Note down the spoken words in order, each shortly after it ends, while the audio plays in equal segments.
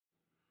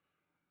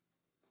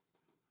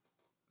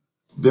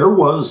There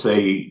was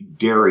a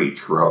dairy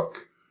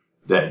truck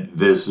that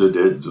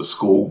visited the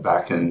school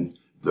back in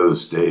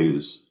those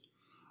days.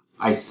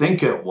 I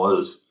think it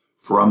was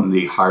from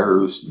the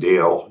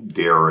Hyersdale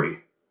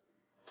Dairy.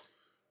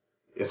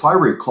 If I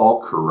recall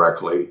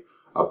correctly,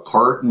 a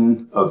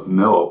carton of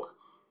milk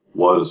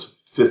was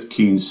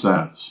 15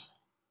 cents.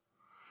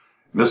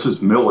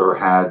 Mrs. Miller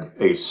had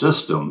a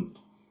system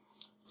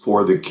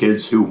for the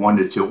kids who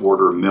wanted to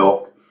order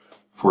milk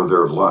for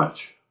their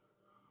lunch.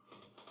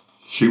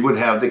 She would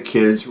have the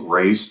kids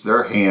raise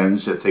their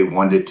hands if they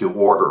wanted to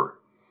order.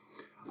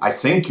 I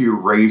think you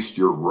raised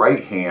your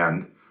right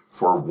hand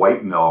for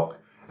white milk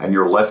and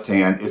your left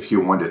hand if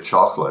you wanted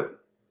chocolate.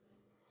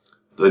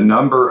 The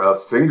number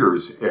of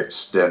fingers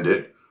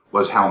extended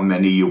was how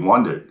many you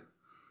wanted.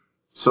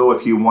 So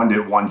if you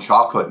wanted one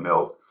chocolate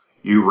milk,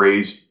 you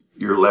raised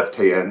your left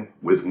hand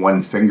with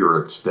one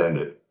finger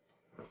extended.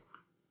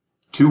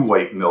 Two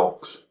white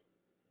milks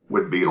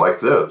would be like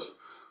this.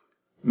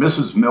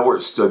 Mrs. Miller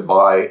stood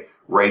by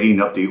writing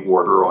up the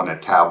order on a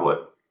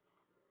tablet.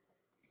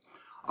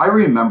 I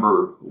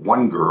remember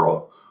one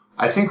girl,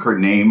 I think her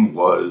name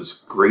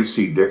was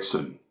Gracie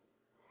Dixon.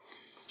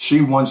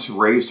 She once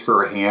raised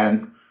her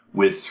hand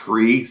with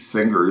 3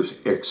 fingers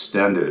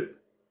extended.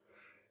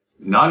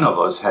 None of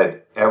us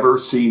had ever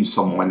seen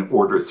someone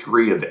order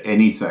 3 of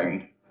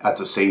anything at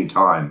the same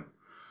time.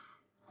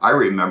 I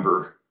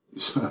remember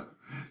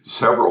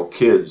several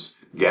kids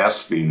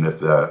gasping at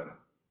that.